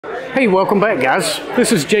Hey, welcome back guys.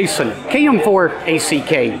 This is Jason,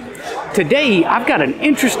 KM4ACK. Today, I've got an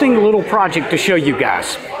interesting little project to show you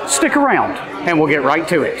guys. Stick around and we'll get right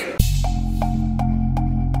to it.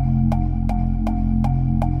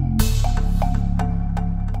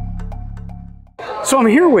 So I'm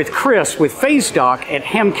here with Chris with PhaseDock at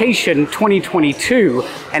Hamcation 2022,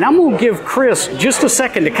 and I'm going to give Chris just a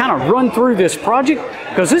second to kind of run through this project,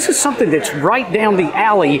 because this is something that's right down the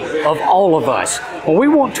alley of all of us. When we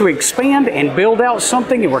want to expand and build out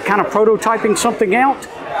something and we're kind of prototyping something out,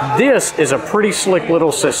 this is a pretty slick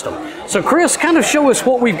little system. So Chris, kind of show us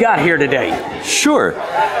what we've got here today. Sure.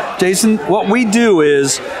 Jason, what we do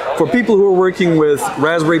is, for people who are working with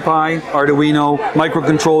Raspberry Pi, Arduino,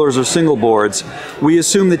 microcontrollers, or single boards, we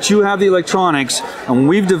assume that you have the electronics, and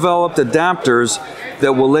we've developed adapters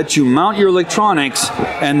that will let you mount your electronics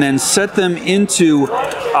and then set them into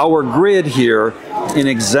our grid here in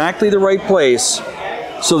exactly the right place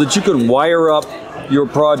so that you can wire up your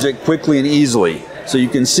project quickly and easily. So you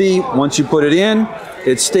can see, once you put it in,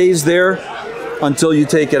 it stays there until you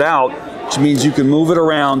take it out, which means you can move it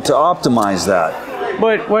around to optimize that.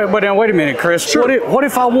 But now wait a minute, Chris. Sure. What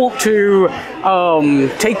if I want to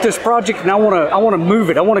take this project and I want to move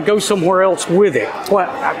it? I want to go somewhere else with it.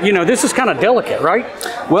 Well, you know, this is kind of delicate, right?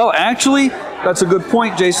 Well, actually, that's a good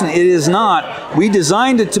point, Jason. It is not. We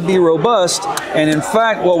designed it to be robust, and in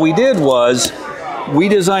fact, what we did was we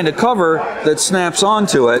designed a cover that snaps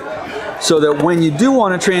onto it, so that when you do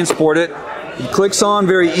want to transport it, it clicks on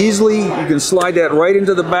very easily. You can slide that right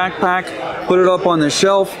into the backpack, put it up on the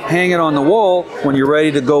shelf, hang it on the wall. When you're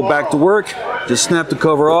ready to go back to work, just snap the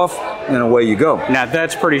cover off and away you go. Now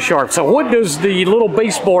that's pretty sharp. So what does the little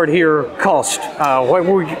baseboard here cost?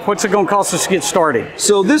 What's it going to cost us to get started?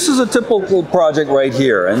 So this is a typical project right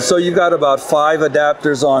here. And so you've got about 5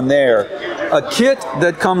 adapters on there. A kit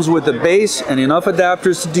that comes with a base and enough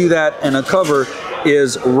adapters to do that and a cover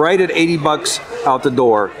is right at 80 bucks out the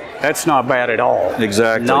door. That's not bad at all.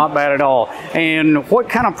 Exactly. Not bad at all. And what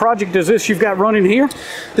kind of project is this you've got running here?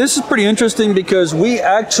 This is pretty interesting because we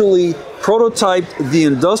actually prototyped the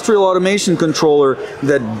industrial automation controller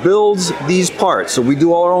that builds these parts. So we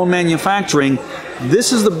do all our own manufacturing.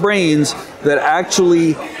 This is the brains that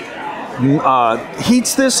actually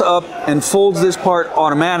heats this up and folds this part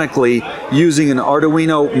automatically using an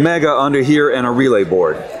Arduino Mega under here and a relay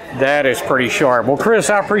board. That is pretty sharp. Well, Chris,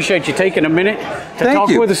 I appreciate you taking a minute to talk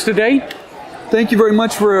with us today. Thank you very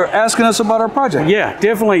much for asking us about our project. Yeah,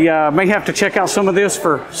 definitely may have to check out some of this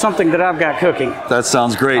for something that I've got cooking. That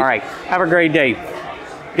sounds great. All right, have a great day.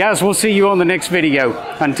 Guys, we'll see you on the next video.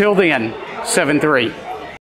 Until then, 7-3.